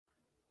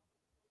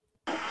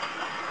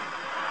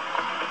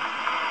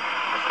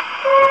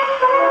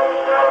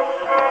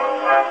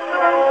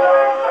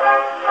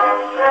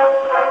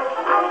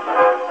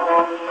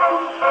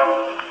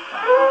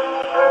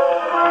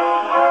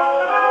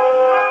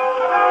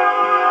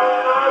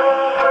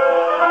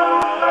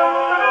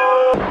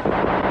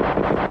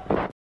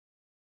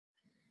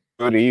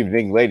Good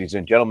evening, ladies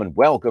and gentlemen.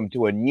 Welcome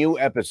to a new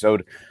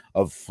episode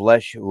of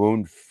Flesh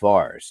Wound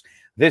Farce.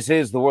 This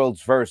is the world's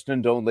first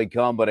and only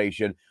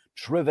combination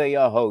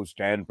trivia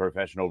host and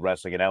professional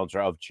wrestling announcer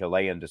of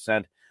Chilean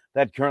descent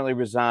that currently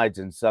resides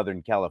in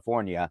Southern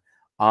California,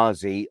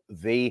 Ozzy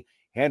V.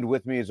 And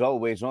with me, as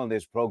always, on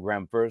this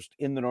program first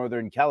in the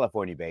Northern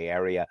California Bay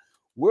Area,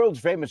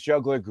 world's famous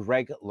juggler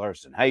Greg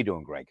Larson. How you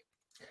doing, Greg?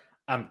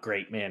 I'm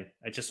great, man.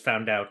 I just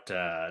found out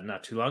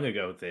not too long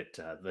ago that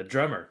the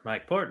drummer,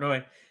 Mike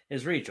Portnoy,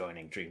 is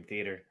rejoining Dream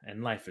Theater,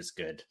 and life is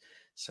good.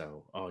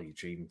 So all you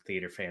Dream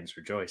Theater fans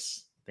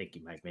rejoice. Thank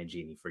you, Mike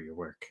Mangini, for your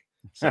work.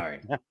 Sorry.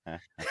 How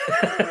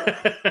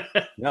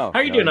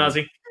are you doing,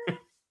 Ozzy?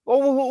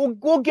 Well,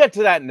 we'll get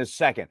to that in a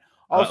second.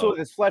 Also,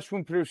 this Flesh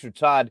Wound producer,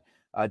 Todd,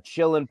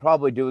 chilling,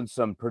 probably doing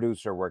some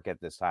producer work at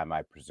this time,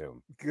 I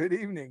presume. Good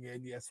evening,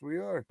 and yes, we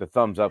are. The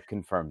thumbs up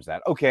confirms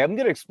that. Okay, I'm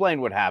going to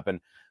explain what happened.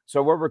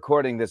 So we're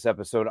recording this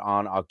episode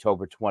on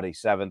October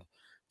 27th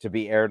to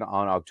be aired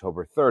on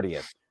October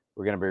 30th.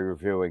 We're going to be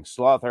reviewing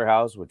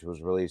Slotherhouse, which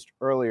was released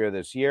earlier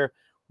this year.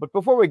 But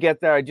before we get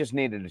there, I just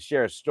needed to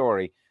share a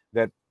story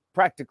that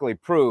practically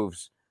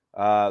proves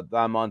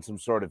I'm on some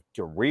sort of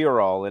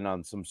all in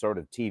on some sort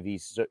of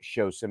TV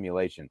show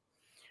simulation.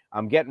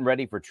 I'm getting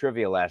ready for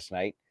trivia last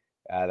night.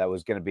 That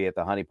was going to be at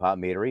the Honey Pot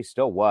Meadery.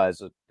 Still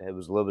was. It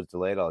was a little bit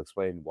delayed. I'll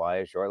explain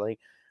why shortly.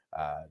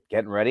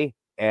 Getting ready.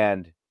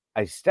 And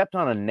I stepped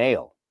on a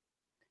nail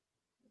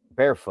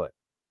barefoot.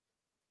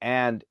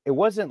 And it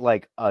wasn't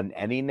like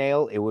any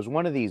nail. It was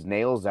one of these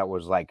nails that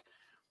was like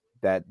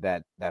that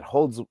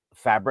holds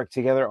fabric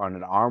together on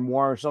an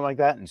armoire or something like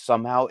that. And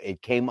somehow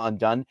it came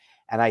undone.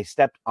 And I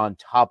stepped on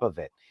top of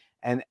it.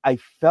 And I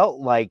felt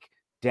like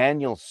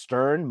Daniel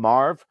Stern,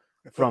 Marv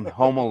from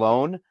Home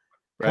Alone.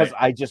 Because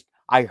Right.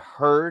 I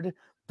heard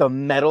the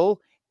metal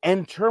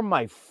enter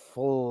my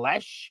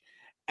flesh,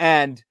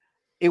 and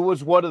it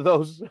was one of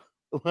those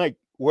like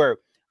where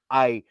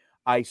I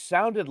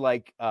sounded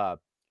like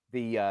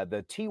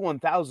the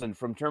T-1000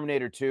 from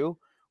Terminator 2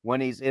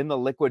 when he's in the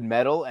liquid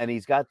metal and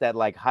he's got that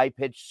like high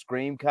pitched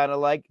scream kind of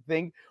like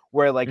thing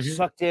where like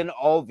sucked in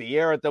all the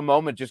air at the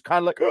moment, just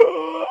kind of like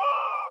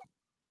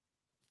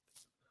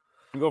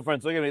my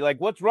girlfriend's looking at me like,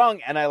 what's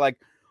wrong? And I like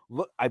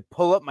look, I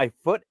pull up my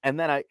foot and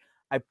then I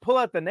pull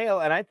out the nail,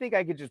 and I think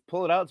I could just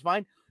pull it out. It's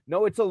fine.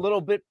 No, it's a little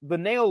bit. The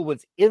nail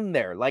was in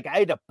there. Like I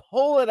had to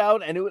pull it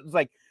out, and it was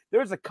like there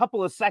was a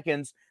couple of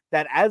seconds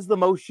that, as the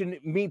motion,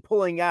 me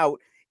pulling out,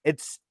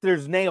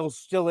 there's nails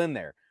still in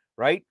there,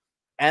 right?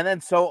 And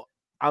then so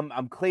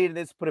I'm cleaning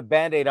this, put a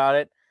Band-Aid on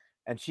it,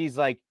 and she's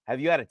like, "Have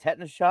you had a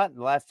tetanus shot in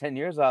the last 10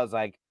 years?" I was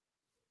like,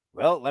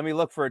 "Well, let me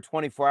look for a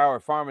 24-hour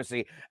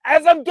pharmacy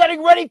as I'm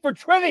getting ready for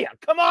trivia.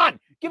 Come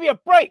on, give me a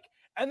break."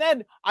 And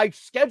then I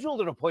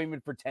scheduled an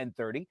appointment for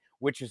 10:30,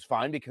 which is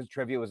fine because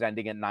trivia was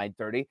ending at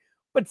 9:30.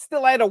 But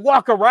still, I had to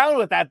walk around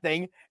with that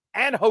thing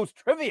and host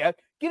trivia.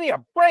 Give me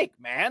a break,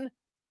 man.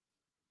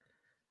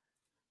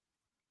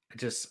 I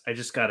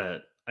got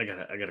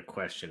a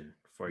question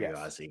for you,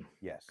 Ozzy.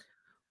 Yes.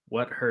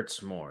 What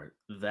hurts more,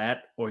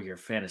 that or your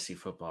fantasy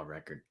football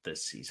record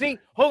this season? See,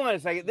 hold on a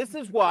second. This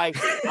is why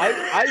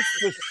I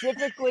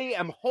specifically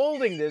am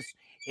holding this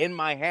in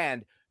my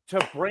hand to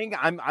bring.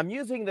 I'm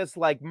using this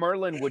like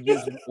Merlin would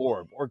use an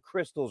orb or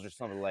crystals or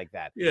something like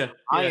that. Yeah.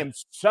 I am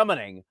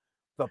summoning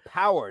the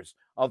powers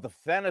of the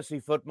fantasy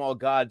football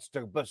gods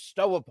to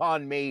bestow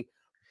upon me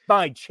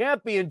my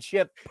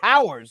championship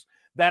powers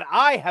that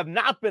I have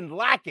not been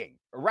lacking,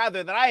 or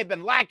rather that I have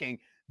been lacking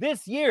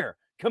this year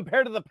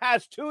compared to the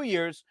past 2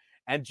 years.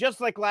 And just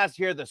like last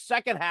year, the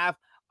second half,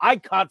 I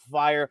caught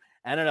fire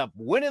and ended up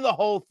winning the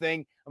whole thing.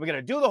 And we're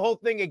going to do the whole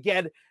thing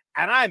again.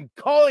 And I'm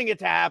calling it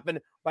to happen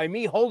by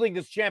me holding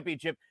this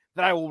championship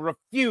that I will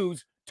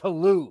refuse to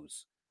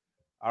lose.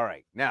 All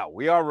right, now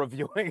we are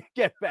reviewing.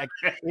 Get back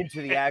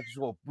into the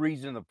actual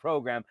reason of the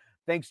program.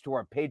 Thanks to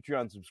our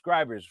Patreon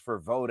subscribers for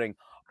voting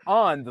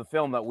on the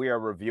film that we are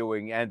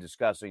reviewing and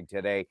discussing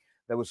today.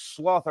 That was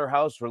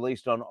Slotherhouse,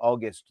 released on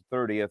August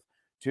 30th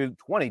to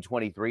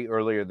 2023,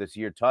 earlier this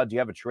year. Todd, do you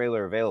have a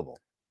trailer available?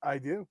 I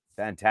do.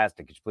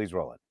 Fantastic. Could you please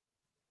roll it?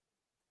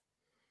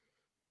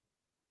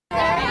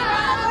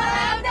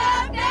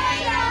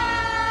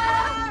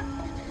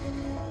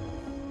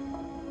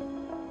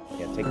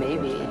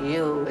 Maybe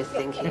you were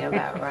thinking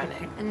about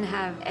running. And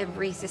have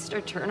every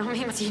sister turn on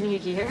me my senior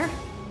year?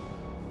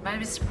 Might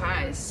be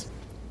surprised.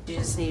 You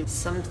just need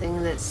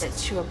something that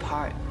sets you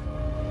apart.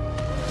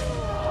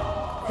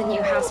 The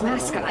new house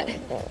mascot.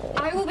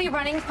 I will be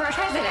running for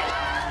president.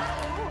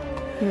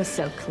 You're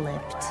so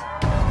clipped.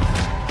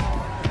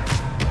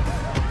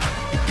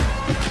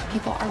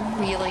 People are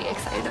really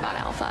excited about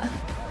Alpha.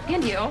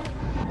 And you.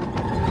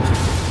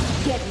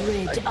 Get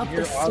rid of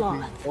the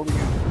sloth.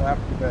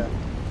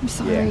 I'm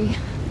sorry,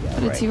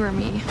 but it's you or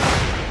me.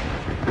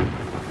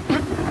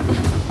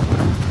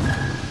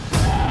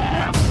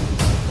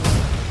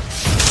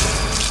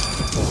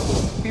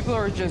 People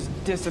are just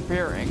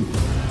disappearing.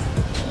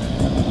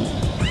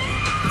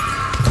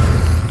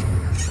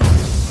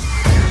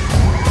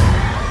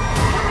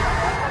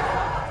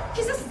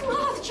 He's a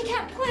sloth. She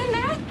can't plan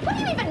that. What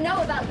do you even know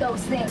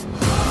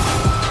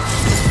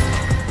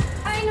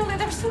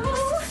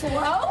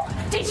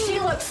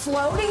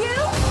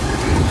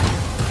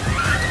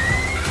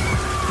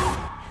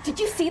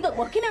See the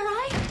look in her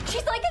eye?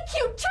 She's like a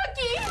cute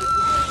Chucky.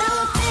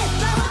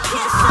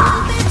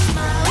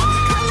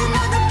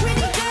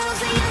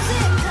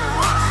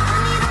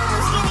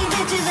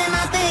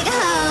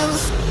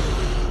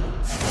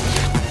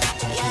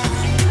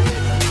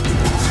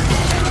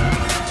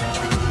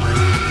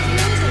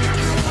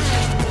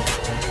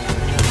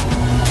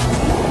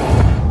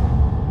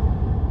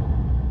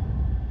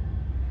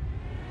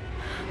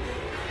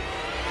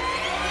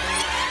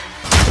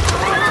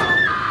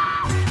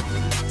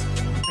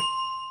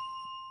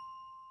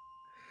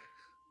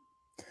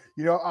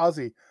 You know,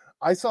 Ozzy,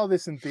 I saw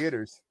this in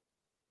theaters.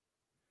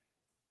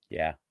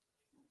 Yeah.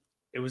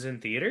 It was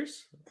in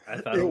theaters? I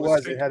thought It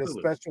was. straight It had to a Hulu.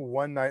 special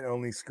one night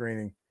only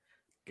screening.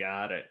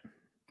 Got it.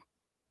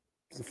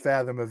 It's a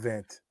Fathom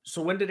event.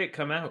 So when did it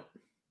come out?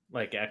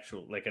 Like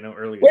actual, like I know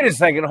earlier. Wait a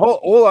second.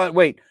 Hold on.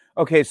 Wait.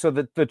 Okay, so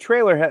the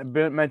trailer had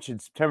been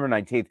mentioned September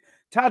 19th.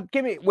 Todd,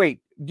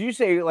 wait, do you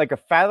say like a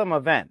Fathom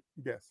event?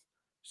 Yes.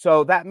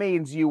 So that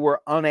means you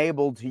were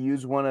unable to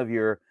use one of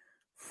your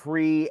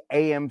free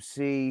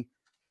AMC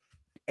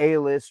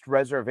A-list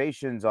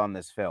reservations on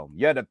this film.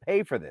 You had to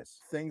pay for this.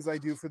 Things I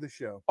do for the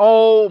show.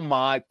 Oh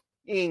my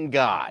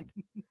God.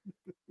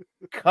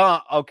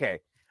 Okay.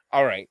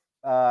 All right.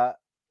 Well,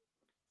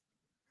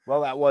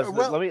 that was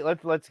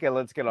let's get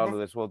on to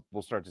this.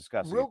 We'll start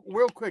discussing.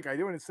 Real quick, I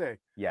do want to say,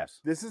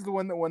 yes, this is the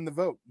one that won the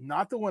vote,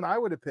 not the one I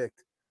would have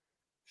picked.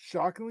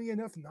 Shockingly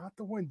enough, not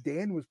the one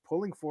Dan was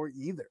pulling for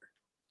either.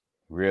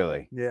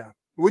 Really? Yeah.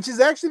 Which is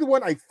actually the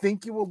one I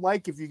think you will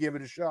like if you give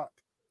it a shot.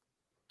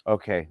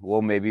 Okay.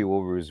 Well, maybe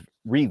we'll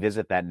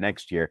revisit that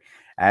next year.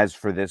 As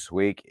for this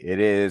week, it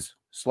is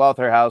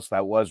Slotherhouse,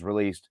 that was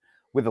released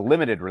with a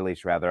limited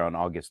release, rather, on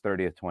August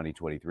 30th,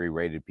 2023,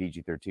 rated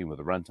PG-13 with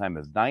a runtime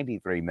of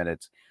 93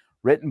 minutes,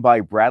 written by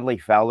Bradley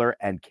Fowler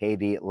and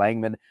Katie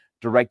Langman,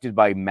 directed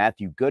by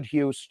Matthew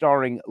Goodhue,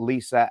 starring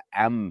Lisa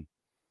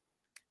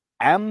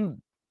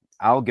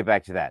I'll get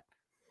back to that.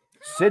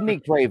 Sidney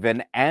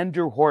Craven,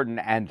 Andrew Horton,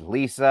 and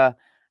Lisa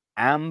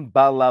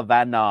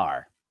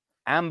Ambalavanar.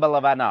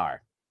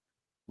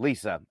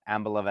 Lisa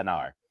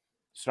Ambalavanar,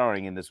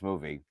 starring in this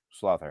movie,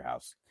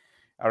 Slotherhouse.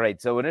 All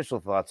right, so initial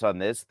thoughts on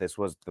this. This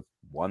was the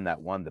one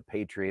that won the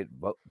Patreon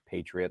vote.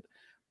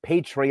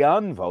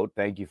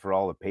 Thank you for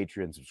all the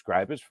Patreon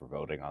subscribers for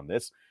voting on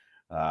this.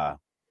 I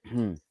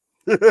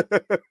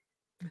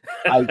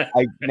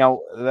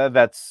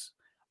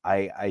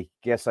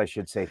guess I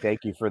should say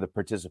thank you for the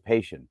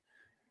participation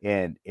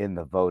in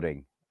the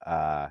voting.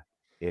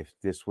 If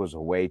this was a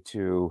way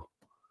to,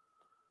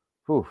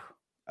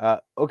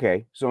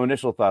 okay. So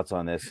initial thoughts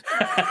on this.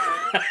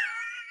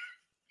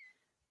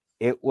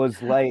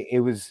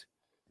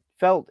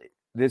 Felt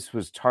this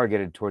was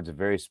targeted towards a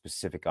very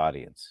specific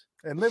audience.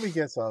 And let me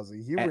guess,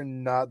 Ozzy, you were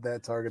not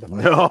that target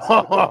audience.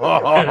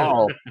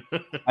 No.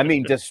 I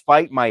mean,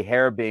 despite my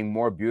hair being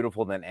more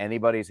beautiful than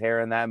anybody's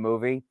hair in that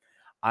movie,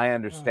 I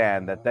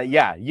understand that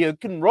yeah, you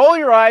can roll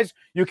your eyes,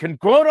 you can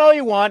groan all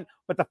you want,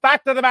 but the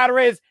fact of the matter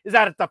is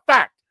that it's a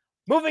fact.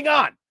 Moving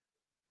on.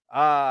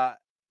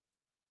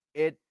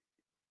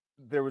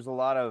 There was a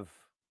lot of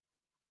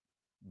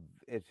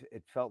it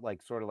felt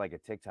like sort of like a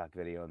TikTok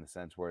video in the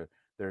sense where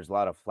there's a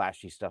lot of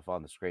flashy stuff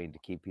on the screen to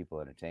keep people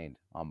entertained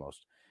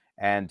almost.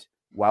 And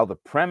while the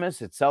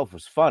premise itself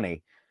was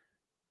funny,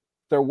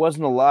 there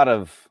wasn't a lot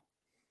of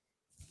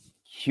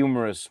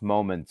humorous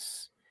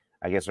moments,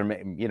 I guess, or,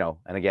 and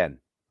again,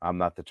 I'm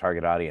not the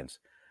target audience,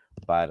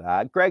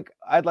 but Greg,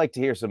 I'd like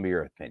to hear some of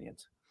your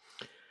opinions.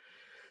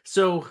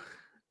 So,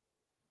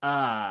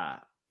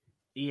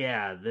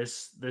 yeah,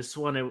 this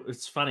one,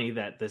 it's funny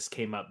that this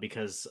came up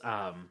because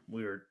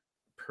we were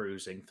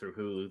perusing through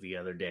Hulu the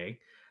other day,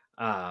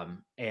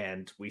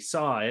 and we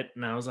saw it,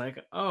 and I was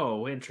like,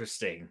 oh,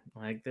 interesting,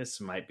 like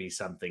this might be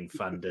something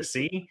fun to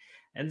see.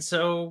 And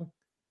so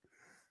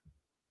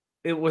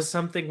it was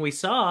something we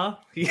saw.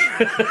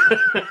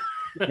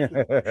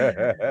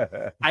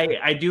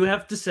 I do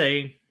have to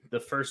say the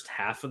first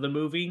half of the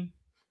movie,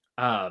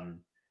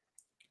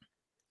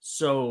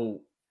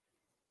 so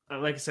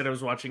like I said, I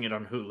was watching it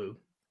on Hulu,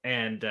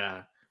 and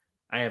I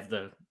have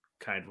the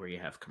kind where you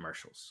have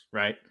commercials,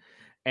 right?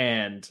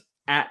 And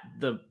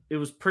it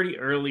was pretty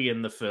early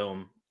in the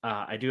film.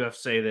 I do have to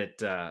say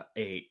that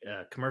a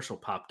commercial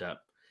popped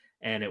up,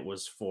 and it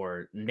was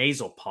for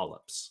nasal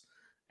polyps.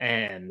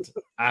 And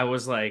I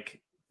was like,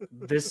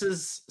 this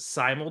is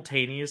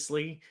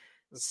simultaneously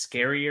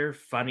scarier,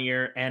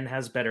 funnier, and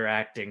has better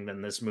acting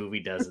than this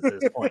movie does at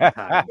this point in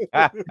time.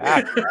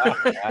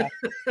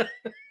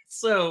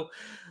 So,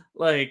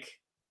 like,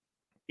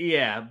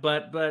 yeah,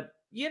 but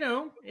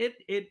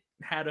it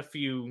had a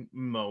few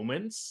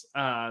moments.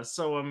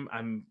 So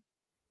I'm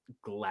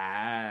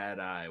glad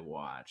I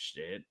watched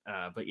it.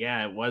 But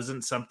yeah, it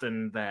wasn't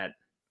something that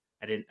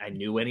I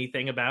knew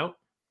anything about,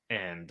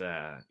 and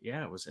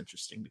yeah, it was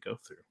interesting to go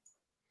through.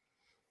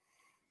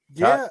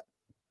 Yeah,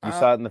 you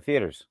saw it in the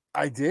theaters.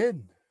 I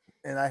did,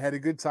 and I had a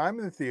good time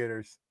in the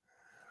theaters.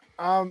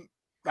 I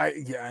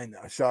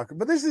know, shocker,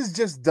 but this is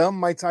just dumb.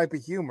 My type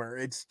of humor.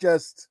 It's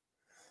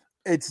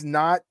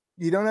not.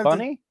 You don't have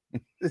funny.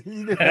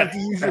 You didn't have to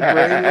use your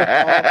brain.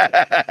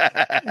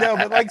 No,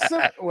 but like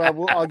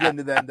I'll get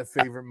into that in the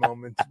favorite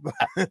moments. But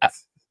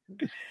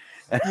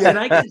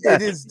yeah,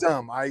 it is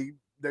dumb. I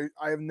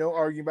have no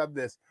argument about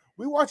this.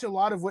 We watch a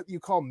lot of what you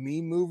call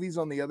meme movies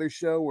on the other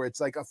show, where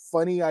it's like a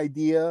funny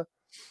idea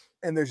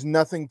and there's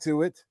nothing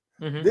to it.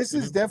 This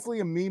is definitely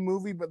a meme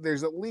movie, but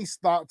there's at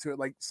least thought to it.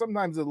 Like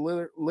sometimes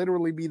it'll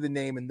literally be the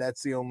name, and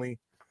that's the only.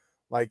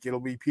 Like it'll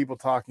be people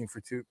talking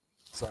for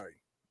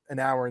an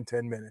hour and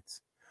 10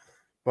 minutes.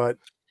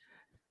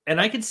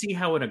 And I can see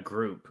how in a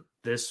group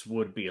this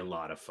would be a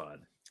lot of fun.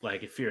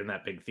 Like if you're in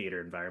that big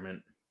theater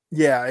environment.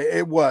 Yeah,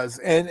 it was.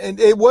 And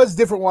it was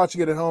different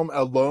watching it at home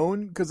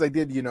alone because I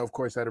did, of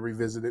course, had to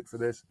revisit it for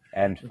this.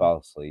 And fall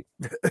asleep.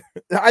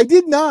 I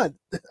did not.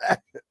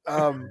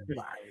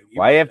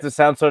 Why you have to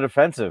sound so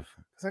defensive?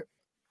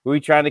 Who are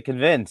you trying to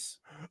convince?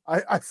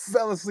 I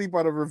fell asleep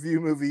on a review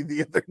movie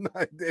the other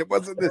night. It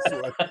wasn't this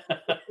one.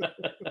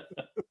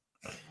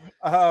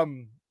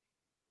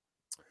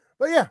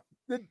 But yeah,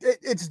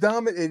 it's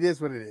dumb. It is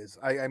what it is.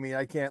 I mean,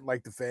 I can't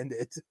defend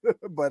it,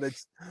 but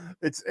it's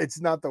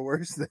not the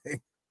worst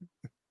thing.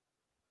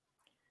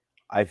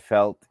 I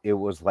felt it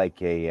was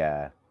like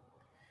it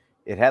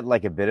had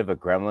like a bit of a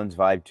Gremlins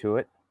vibe to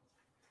it,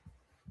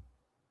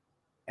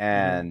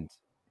 and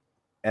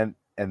then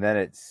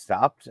it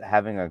stopped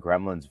having a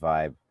Gremlins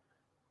vibe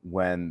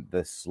when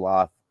the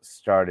sloth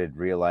started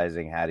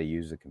realizing how to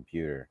use a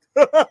computer.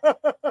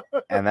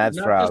 And that's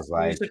where I was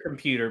like, use a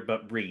computer,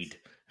 but read.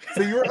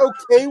 So you're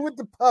okay with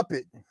the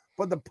puppet,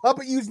 but the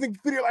puppet using the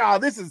computer,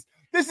 this is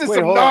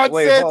some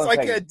nonsense. I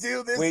can't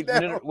do this. Wait,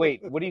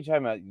 what are you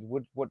talking about?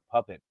 What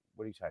puppet?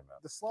 What are you talking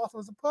about? The sloth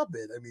was a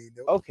puppet. I mean,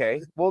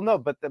 okay. Well, no,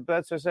 but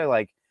that's what I say.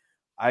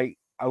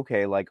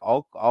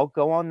 I'll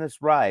go on this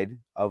ride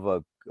of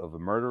a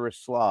murderous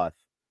sloth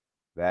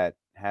that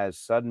has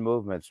sudden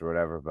movements or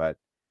whatever, but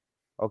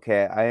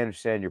okay, I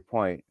understand your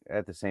point.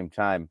 At the same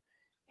time,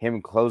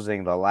 him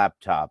closing the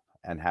laptop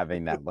and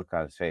having that look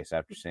on his face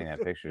after seeing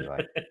that picture is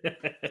like,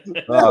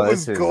 oh,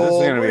 this is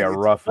going to be a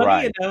rough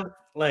ride.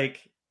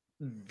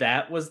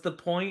 That was the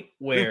point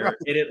where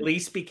it at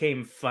least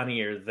became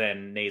funnier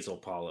than nasal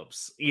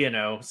polyps,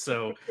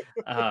 So,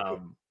 that's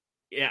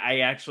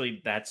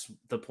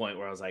the point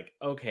where I was like,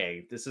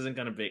 okay, this isn't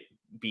going to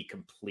be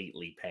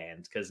completely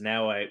panned because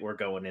now we're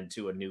going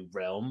into a new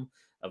realm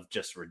of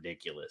just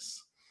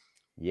ridiculous.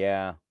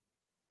 Yeah.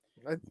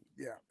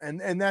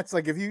 And that's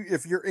like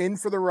if you're in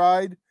for the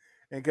ride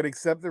and can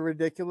accept the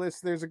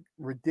ridiculousness,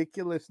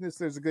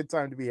 there's a good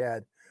time to be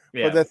had.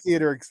 Yeah. But that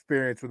theater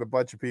experience with a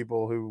bunch of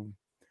people who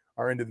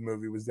are into the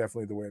movie was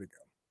definitely the way to go.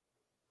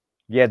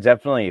 Yeah,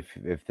 definitely.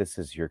 If this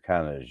is your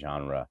kind of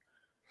genre,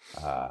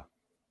 I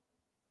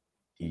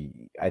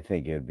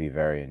think it would be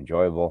very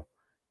enjoyable.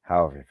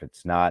 However, if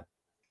it's not,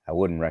 I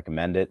wouldn't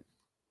recommend it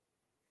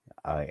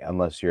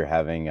unless you're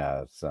having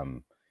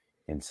some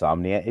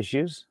insomnia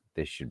issues.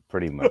 This should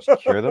pretty much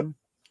cure them.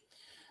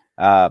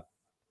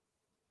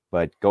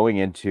 But going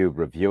into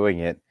reviewing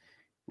it,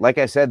 like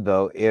I said,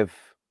 though, if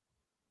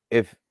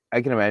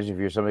I can imagine if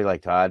you're somebody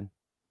like Todd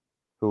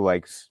who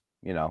likes,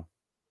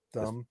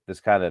 dumb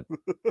this kind of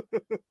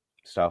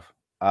stuff.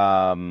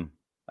 I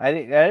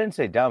didn't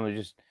say dumb.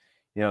 It's just,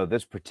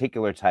 this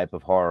particular type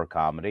of horror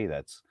comedy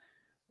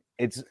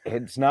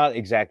it's not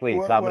exactly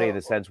a comedy in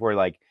the sense where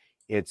like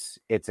it's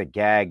a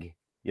gag,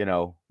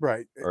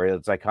 right, or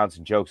it's like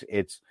constant jokes.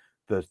 It's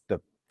the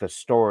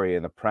story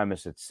and the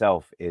premise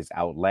itself is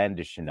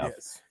outlandish enough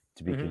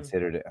to be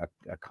considered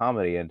a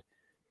comedy. And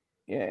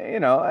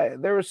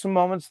there were some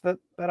moments that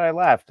I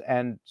laughed.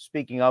 And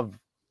speaking of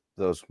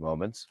those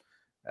moments,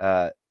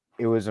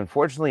 it was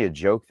unfortunately a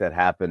joke that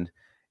happened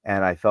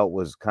and I felt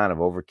was kind of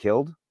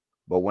overkilled.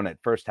 But when it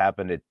first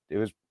happened, it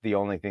was the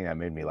only thing that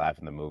made me laugh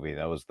in the movie.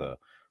 That was the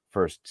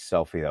first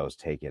selfie that was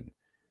taken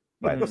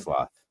by the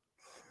sloth.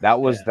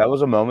 That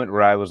was a moment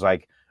where I was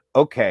like,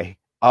 okay,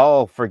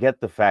 I'll forget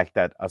the fact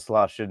that a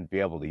sloth shouldn't be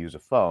able to use a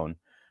phone,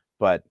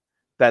 but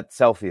that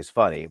selfie is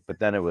funny. But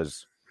then it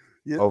was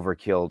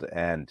overkilled,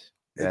 and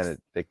then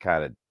it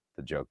kind of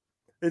the joke.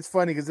 It's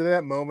funny because in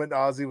that moment,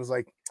 Ozzy was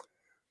like,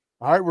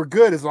 "All right, we're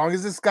good as long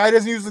as this guy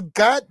doesn't use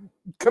a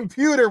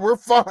computer, we're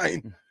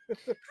fine."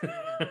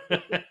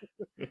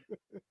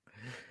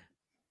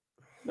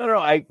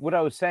 No. What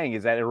I was saying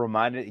is that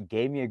it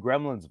gave me a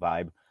Gremlins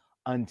vibe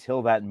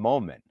until that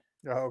moment.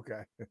 Oh,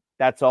 okay.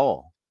 That's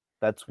all.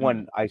 That's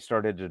when I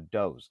started to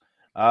doze.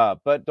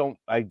 But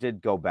I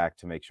did go back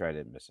to make sure I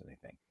didn't miss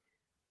anything.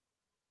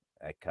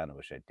 I kind of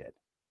wish I did.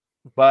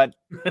 But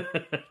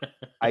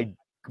I'm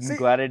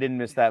glad I didn't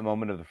miss that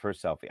moment of the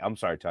first selfie. I'm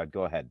sorry, Todd.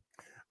 Go ahead.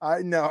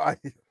 I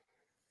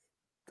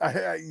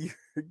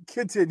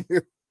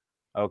continue.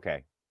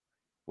 Okay.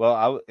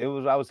 Well,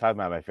 I was talking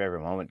about my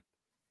favorite moment.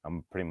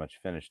 I'm pretty much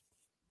finished.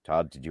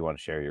 Todd, did you want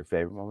to share your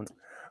favorite moment?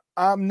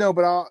 No,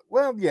 but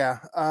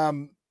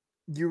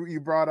you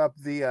brought up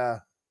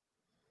the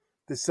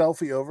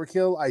selfie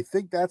overkill. I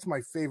think that's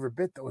my favorite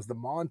bit. That was the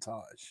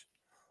montage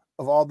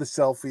of all the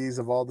selfies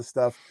of all the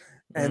stuff,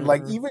 and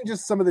like even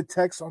just some of the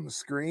text on the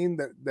screen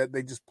that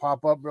they just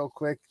pop up real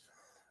quick.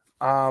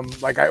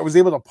 Like I was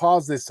able to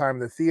pause this time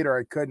in the theater.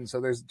 I couldn't. So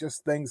there's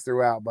just things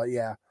throughout. But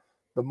yeah,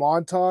 the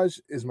montage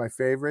is my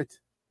favorite,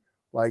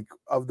 like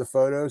of the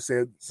photos.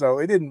 So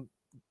I didn't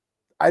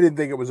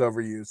think it was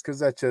overused because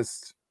that's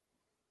just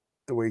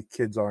the way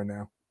kids are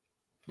now.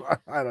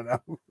 I don't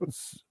know.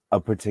 A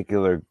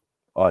particular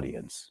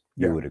audience,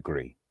 you would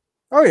agree.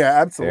 Oh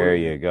yeah, absolutely. There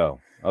you go.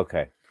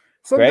 Okay.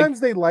 Sometimes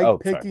they like sorry.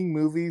 picking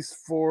movies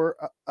for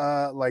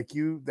like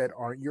you that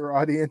aren't your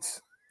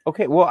audience.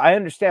 Okay, well, I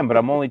understand, but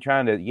I'm only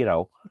trying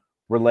to,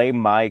 relay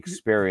my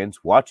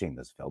experience watching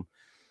this film.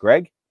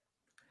 Greg?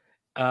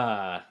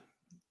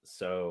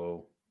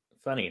 So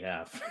funny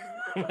enough,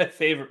 my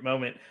favorite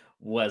moment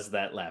was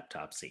that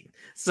laptop scene.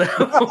 So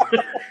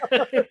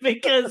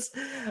because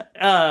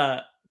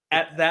at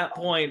that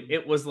point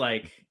it was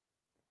like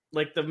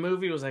the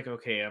movie was like,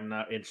 okay, I'm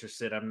not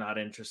interested.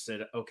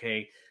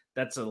 Okay,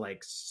 that's a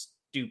like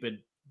stupid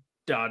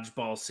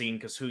dodgeball scene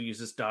because who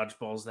uses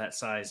dodgeballs that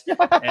size?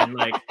 And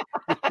like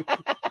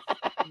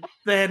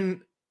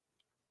then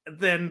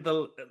maybe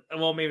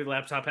the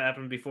laptop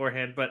happened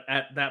beforehand, but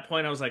at that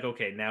point I was like,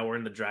 okay, now we're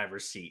in the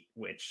driver's seat,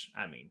 which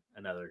I mean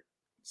another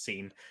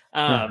scene.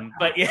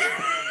 But yeah,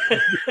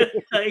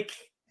 like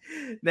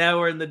now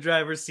we're in the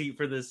driver's seat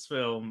for this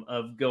film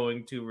of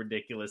going to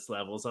ridiculous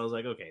levels. I was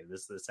like, okay,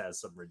 this has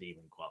some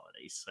redeeming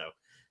qualities. So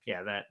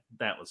yeah,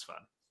 that was fun.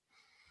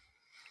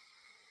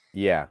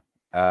 Yeah.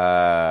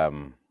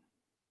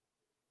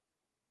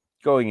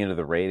 Going into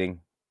the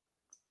rating,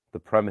 the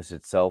premise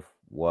itself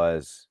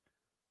was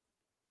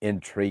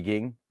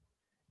intriguing,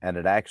 and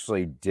it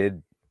actually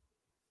did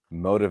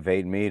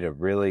motivate me to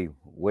really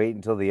wait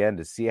until the end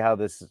to see how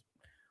this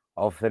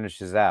all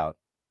finishes out.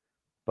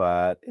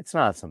 But it's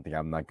not something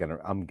I'm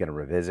gonna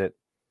revisit.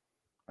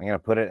 I'm gonna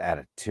put it at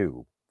a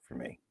 2 for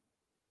me.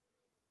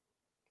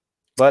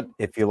 But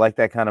if you like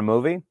that kind of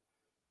movie,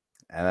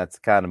 and that's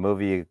the kind of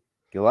movie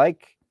you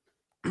like,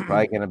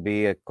 probably gonna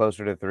be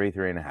closer to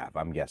 3.5.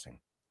 I'm guessing.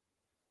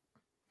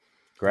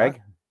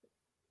 Greg?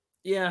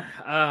 Yeah,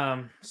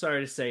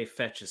 sorry to say,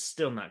 Fetch is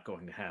still not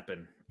going to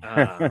happen.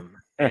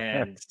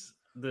 And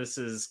this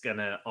is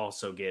gonna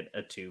also get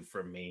a 2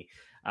 from me.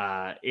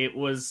 It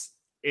was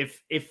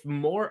if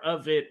more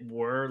of it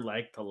were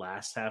like the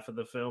last half of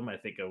the film, I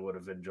think I would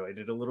have enjoyed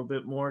it a little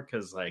bit more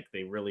because like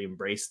they really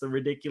embraced the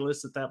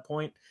ridiculous at that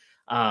point.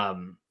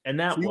 And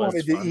that so you was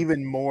wanted it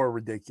even more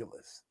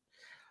ridiculous.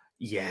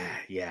 Yeah.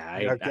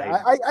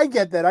 I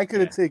get that. I could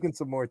have taken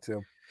some more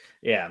too.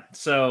 Yeah.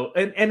 So,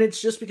 and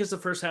it's just because the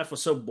first half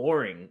was so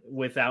boring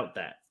without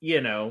that,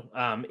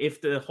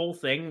 if the whole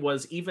thing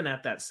was even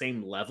at that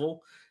same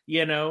level,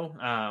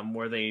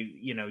 where they,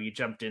 you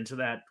jumped into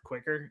that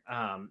quicker,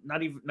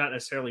 not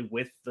necessarily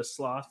with the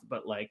sloth,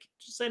 but like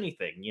just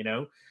anything,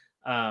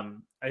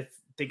 I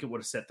think it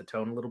would have set the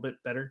tone a little bit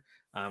better.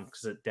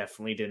 Because it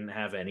definitely didn't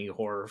have any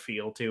horror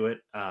feel to it.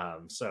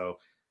 So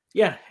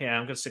yeah,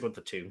 I'm gonna stick with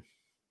the 2.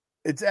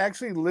 It's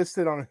actually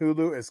listed on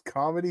Hulu as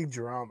comedy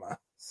drama.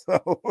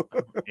 So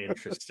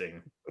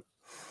interesting.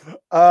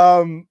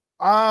 I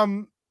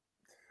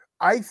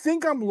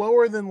think I'm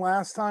lower than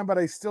last time, but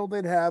I still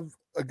did have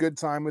a good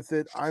time with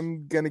it.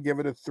 I'm gonna give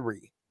it a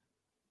 3.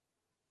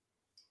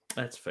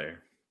 That's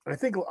fair. I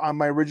think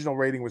my original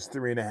rating was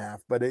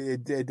 3.5, but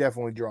it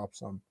definitely dropped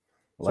some.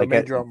 So Like it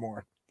may drop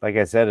more. Like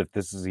I said, if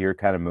this is your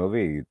kind of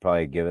movie, you'd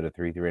probably give it a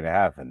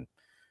 3.5. And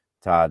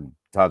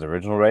Todd's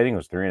original rating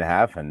was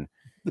 3.5, and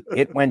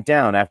it went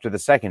down after the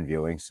second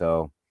viewing.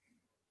 So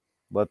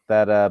let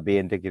that be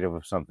indicative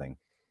of something.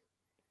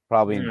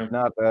 Probably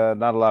not a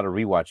lot of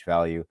rewatch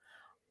value,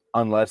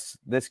 unless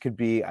this could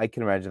be. I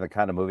can imagine the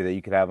kind of movie that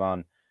you could have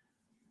on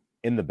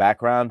in the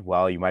background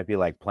while you might be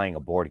like playing a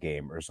board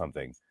game or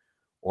something,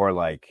 or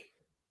like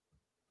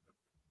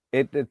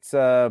it's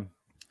can't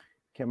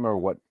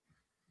remember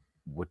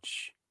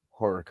which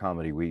horror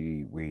comedy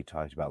we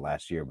talked about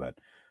last year, but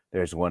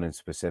there's one in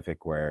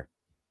specific where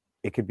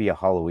it could be a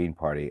Halloween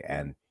party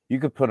and you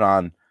could put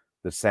on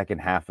the second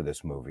half of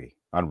this movie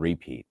on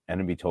repeat and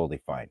it'd be totally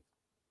fine.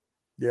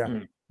 Yeah.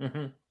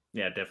 Mm-hmm.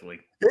 Yeah, definitely.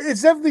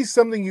 It's definitely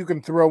something you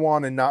can throw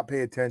on and not pay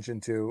attention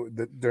to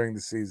during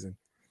the season.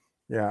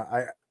 Yeah,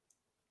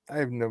 I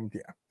have no.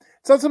 Yeah,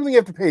 it's not something you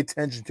have to pay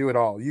attention to at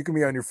all. You can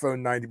be on your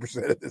phone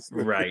 90% of this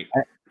movie. Right,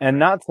 and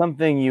not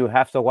something you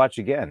have to watch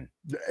again.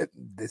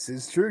 This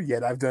is true.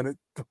 Yet I've done it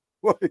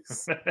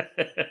twice.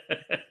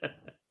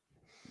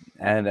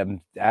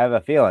 And I have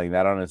a feeling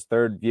that on his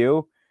third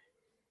view,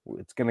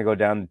 it's going to go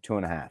down to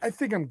 2.5. I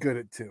think I'm good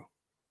at 2.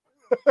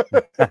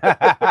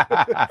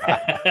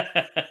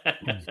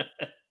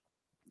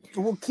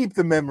 We'll keep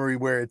the memory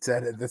where it's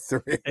at the 3.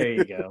 There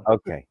you go.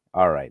 Okay.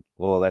 All right.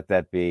 We'll let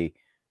that be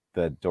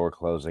the door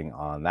closing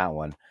on that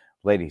one.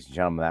 Ladies and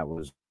gentlemen, that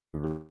was a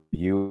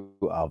review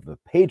of the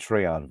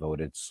Patreon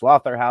voted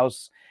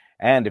Slotherhouse.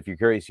 And if you're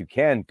curious, you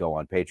can go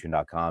on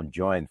patreon.com,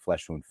 join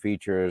Flesh Wound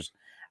Features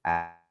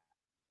at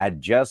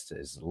just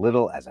as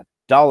little as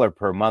 $1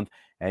 per month,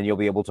 and you'll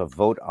be able to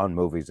vote on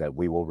movies that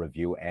we will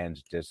review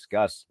and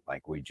discuss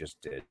like we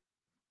just did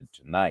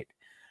tonight.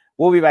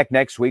 We'll be back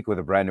next week with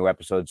a brand new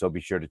episode, so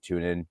be sure to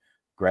tune in.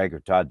 Greg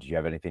or Todd, do you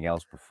have anything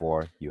else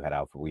before we head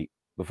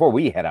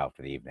out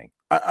for the evening?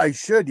 I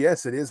should.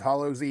 Yes, it is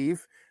Hallows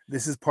Eve.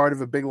 This is part of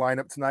a big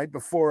lineup tonight.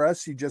 Before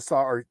us, you just saw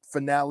our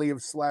finale of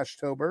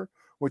Slashtober,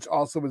 which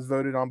also was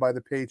voted on by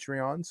the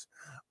Patreons.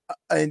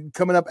 And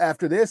coming up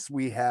after this,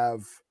 we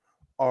have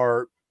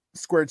our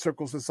Squared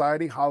Circle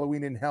Society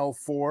Halloween in Hell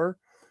 4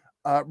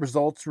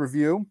 results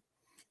review.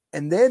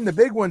 And then the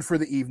big one for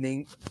the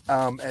evening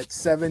at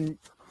 7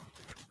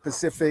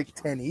 Pacific,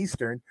 10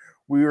 Eastern,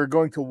 we are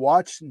going to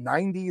watch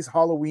 90s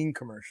Halloween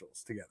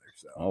commercials together.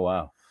 So, oh,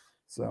 wow.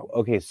 So,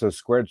 okay, so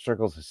Squared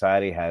Circle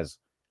Society has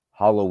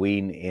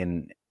Halloween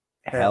in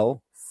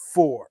Hell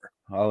 4.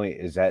 Halloween,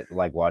 is that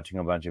like watching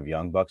a bunch of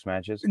Young Bucks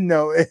matches?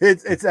 No,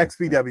 it's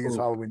XPW's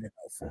Halloween in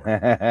Hell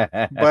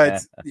 4.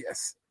 But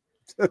yes.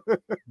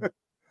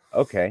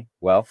 Okay.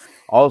 Well,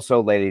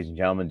 also, ladies and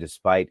gentlemen,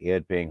 despite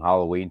it being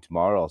Halloween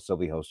tomorrow, I'll still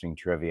be hosting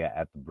trivia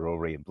at the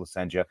brewery in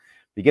Placentia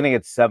beginning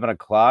at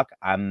 7:00.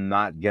 I'm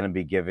not going to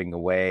be giving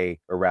away,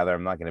 or rather,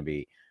 I'm not going to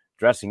be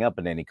dressing up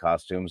in any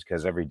costumes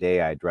because every day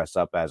I dress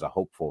up as a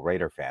hopeful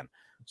Raider fan.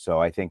 So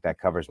I think that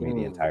covers me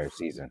the entire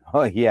season.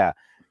 Oh, yeah.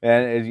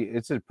 And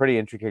it's a pretty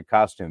intricate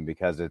costume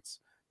because it's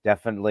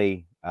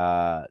definitely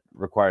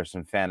requires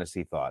some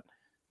fantasy thought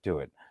to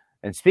it.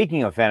 And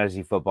speaking of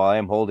fantasy football, I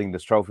am holding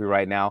this trophy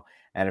right now.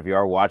 And if you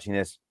are watching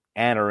this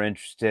and are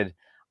interested,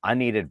 I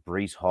needed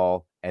Breece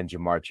Hall and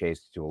Jamar Chase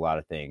to do a lot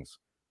of things.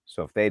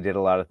 So if they did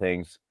a lot of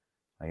things,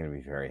 I'm going to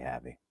be very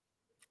happy.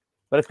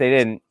 But if they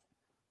didn't,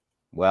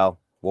 well,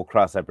 we'll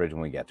cross that bridge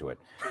when we get to it.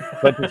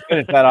 But to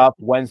finish that off,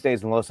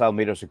 Wednesdays in Los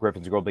Alamitos at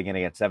Griffin's Grove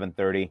beginning at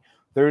 7:30.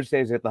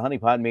 Thursdays at the Honey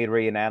Pot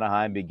Meadery in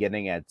Anaheim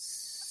beginning at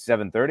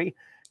 7:30.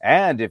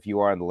 And if you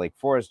are in the Lake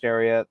Forest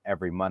area,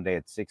 every Monday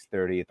at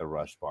 6:30 at the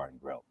Rush Bar and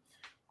Grill.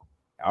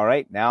 All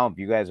right. Now, if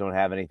you guys don't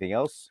have anything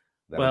else,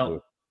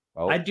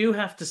 I do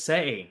have to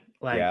say,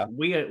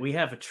 we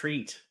have a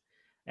treat.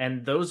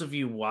 And those of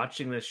you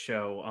watching this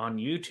show on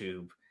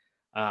YouTube,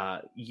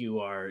 you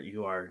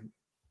are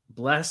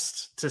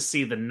blessed to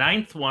see the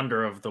 9th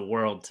wonder of the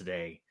world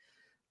today,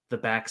 the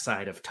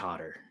backside of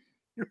Totter.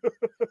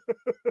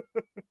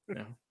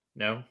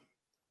 No.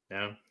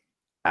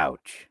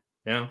 Ouch.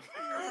 No.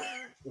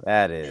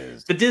 That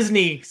is. The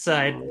Disney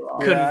side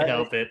couldn't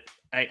help it.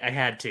 I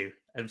had to.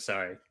 I'm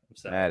sorry.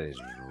 That is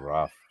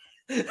rough.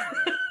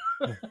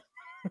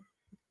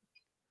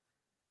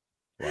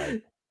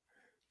 Like,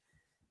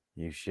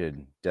 you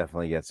should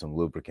definitely get some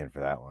lubricant for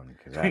that one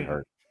because that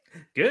hurt.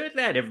 Good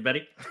night,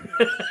 everybody.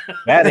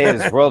 That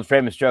is world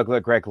famous juggler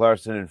Greg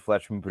Larson and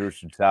Fleshwound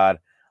producer Todd.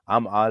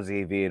 I'm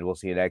Ozzy V, and we'll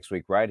see you next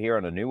week right here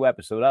on a new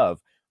episode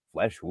of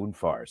Flesh Wound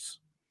Farce.